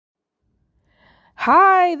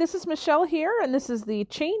Hi, this is Michelle here, and this is the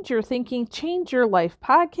Change Your Thinking, Change Your Life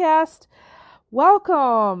podcast.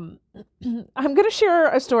 Welcome. I'm going to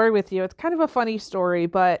share a story with you. It's kind of a funny story,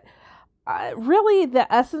 but really the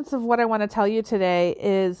essence of what I want to tell you today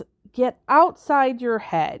is get outside your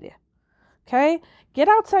head. Okay? Get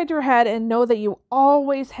outside your head and know that you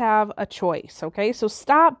always have a choice. Okay? So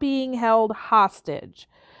stop being held hostage.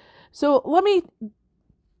 So let me,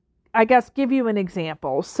 give you an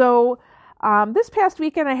example. This past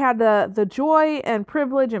weekend, I had the joy and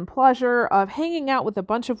privilege and pleasure of hanging out with a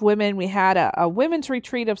bunch of women. We had a women's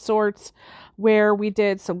retreat of sorts where we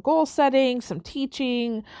did some goal setting, some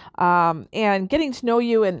teaching, and getting to know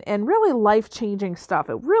you and really life-changing stuff.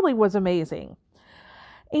 It really was amazing.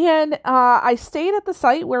 And I stayed at the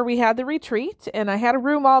site where we had the retreat, and I had a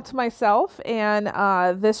room all to myself. And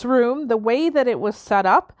this room, the way that it was set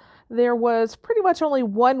up, there was pretty much only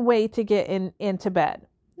one way to get into bed.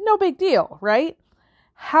 No big deal, right?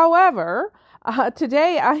 However,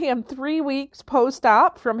 today I am 3 weeks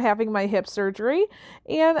post-op from having my hip surgery,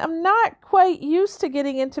 and I'm not quite used to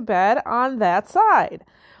getting into bed on that side.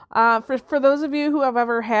 For those of you who have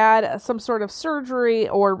ever had some sort of surgery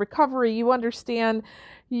or recovery, you understand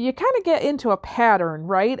you kind of get into a pattern,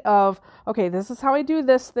 right? Of, okay, this is how I do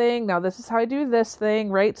this thing. Now this is how I do this thing,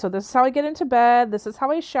 right? So this is how I get into bed. This is how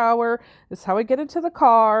I shower. This is how I get into the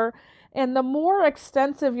car. And the more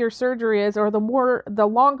extensive your surgery is, or the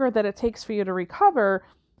longer that it takes for you to recover,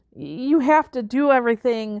 you have to do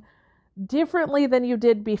everything differently than you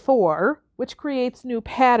did before, which creates new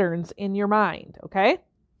patterns in your mind, okay?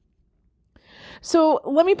 So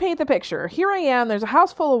let me paint the picture. Here I am, there's a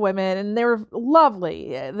house full of women, and they're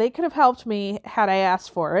lovely. They could have helped me had I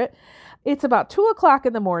asked for it. It's about 2 o'clock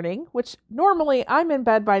in the morning, which normally I'm in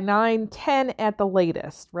bed by 9, 10 at the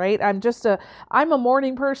latest, right? I'm a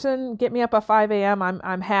morning person. Get me up at 5 a.m.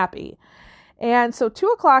 I'm happy. And so 2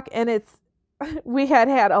 o'clock, and we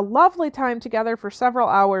had a lovely time together for several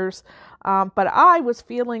hours, but I was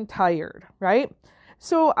feeling tired, right?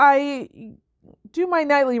 So I do my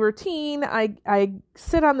nightly routine. I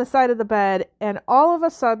sit on the side of the bed, and all of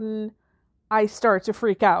a sudden I start to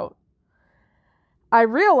freak out. I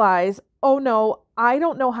realize, oh no, I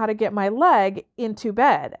don't know how to get my leg into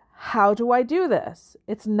bed. How do I do this?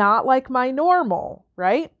 It's not like my normal,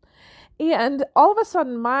 right? And all of a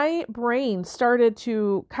sudden, my brain started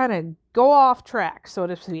to kind of go off track, so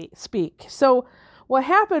to speak. So what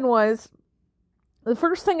happened was, the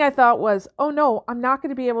first thing I thought was, oh no, I'm not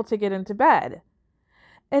going to be able to get into bed.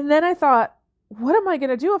 And then I thought, what am I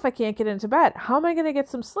going to do if I can't get into bed? How am I going to get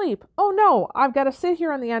some sleep? Oh no, I've got to sit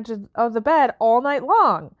here on the edge of the bed all night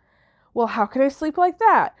long. Well, how can I sleep like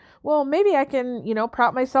that? Well, maybe I can,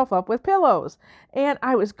 prop myself up with pillows. And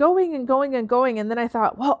I was going and going and going. And then I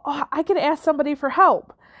thought, well, I could ask somebody for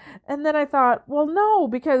help. And then I thought, well, no,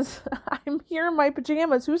 because I'm here in my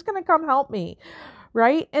pajamas. Who's going to come help me?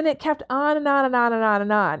 Right? And it kept on and on and on and on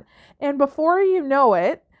and on. And before you know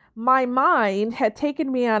it, my mind had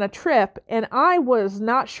taken me on a trip, and I was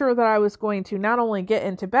not sure that I was going to not only get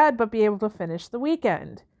into bed, but be able to finish the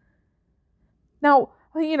weekend. Now,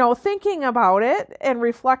 thinking about it and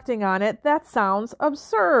reflecting on it, that sounds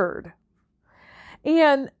absurd.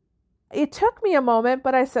 And it took me a moment,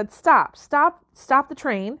 but I said, stop the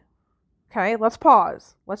train. Okay, let's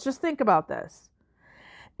pause. Let's just think about this.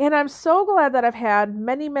 And I'm so glad that I've had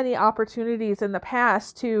many, many opportunities in the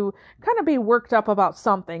past to kind of be worked up about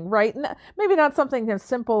something, right? Maybe not something as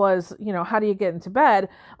simple as, how do you get into bed?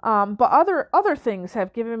 But other things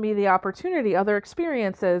have given me the opportunity, other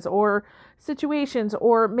experiences or situations,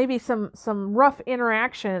 or maybe some rough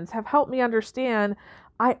interactions have helped me understand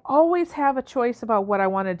I always have a choice about what I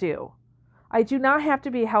want to do. I do not have to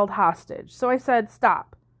be held hostage. So I said,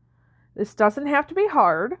 stop. This doesn't have to be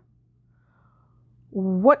hard.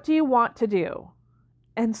 What do you want to do?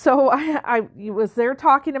 And so I was there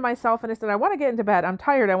talking to myself, and I said, I want to get into bed. I'm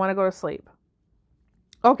tired. I want to go to sleep.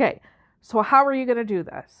 Okay, so how are you going to do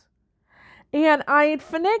this? And I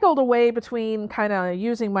finagled away between kind of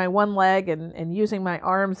using my one leg and using my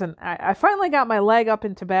arms. And I finally got my leg up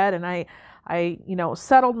into bed, and I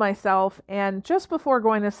settled myself. And just before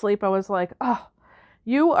going to sleep, I was like, oh,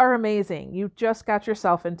 you are amazing. You just got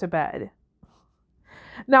yourself into bed.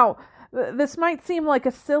 Now, this might seem like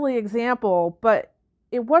a silly example, but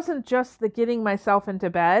it wasn't just the getting myself into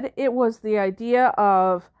bed. It was the idea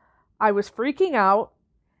of I was freaking out,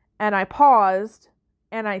 and I paused,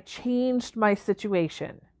 and I changed my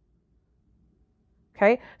situation.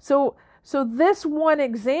 Okay? So this one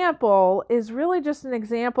example is really just an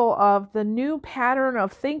example of the new pattern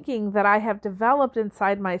of thinking that I have developed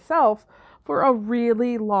inside myself for a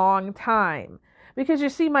really long time. Because you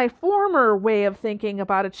see, my former way of thinking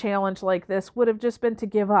about a challenge like this would have just been to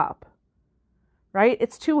give up, right?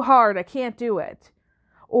 It's too hard. I can't do it.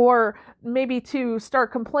 Or maybe to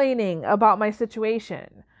start complaining about my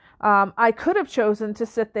situation. I could have chosen to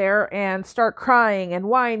sit there and start crying and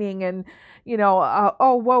whining and,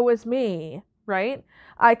 oh, woe is me, right?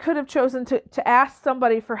 I could have chosen to ask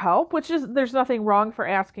somebody for help, there's nothing wrong for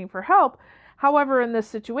asking for help. However, in this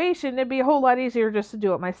situation, it'd be a whole lot easier just to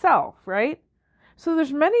do it myself, right? So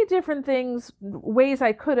there's many different ways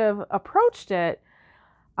I could have approached it.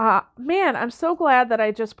 Man, I'm so glad that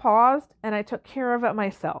I just paused and I took care of it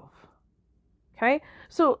myself. Okay?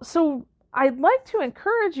 So I'd like to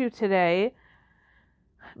encourage you today,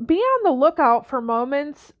 be on the lookout for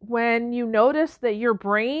moments when you notice that your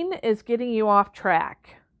brain is getting you off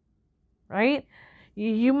track, right?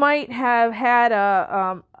 You might have had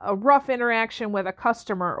a rough interaction with a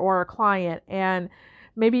customer or a client, and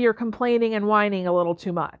maybe you're complaining and whining a little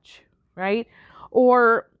too much, right?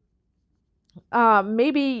 Or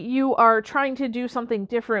maybe you are trying to do something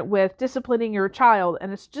different with disciplining your child,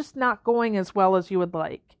 and it's just not going as well as you would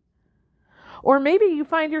like. Or maybe you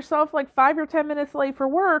find yourself like 5 or 10 minutes late for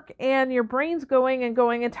work, and your brain's going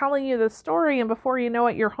and telling you the story, and before you know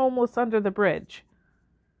it, you're homeless under the bridge,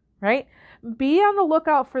 right? Be on the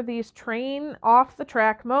lookout for these train off the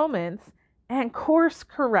track moments and course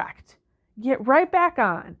correct. Get right back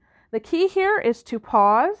on. The key here is to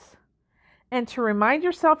pause and to remind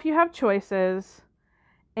yourself you have choices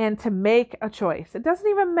and to make a choice. It doesn't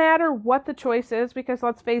even matter what the choice is, because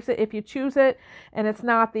let's face it, if you choose it and it's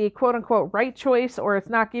not the quote unquote right choice, or it's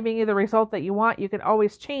not giving you the result that you want, you can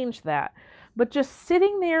always change that. But just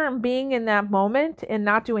sitting there and being in that moment and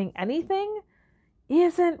not doing anything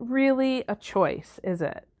isn't really a choice, is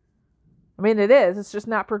it? I mean, it is. It's just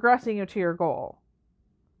not progressing you to your goal.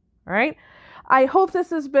 All right? I hope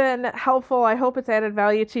this has been helpful. I hope it's added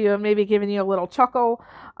value to you and maybe given you a little chuckle.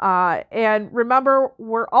 And remember,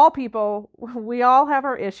 we're all people. We all have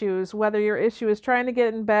our issues, whether your issue is trying to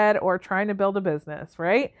get in bed or trying to build a business,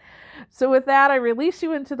 right? So with that, I release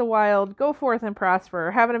you into the wild. Go forth and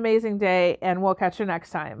prosper. Have an amazing day, and we'll catch you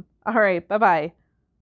next time. All right. Bye-bye.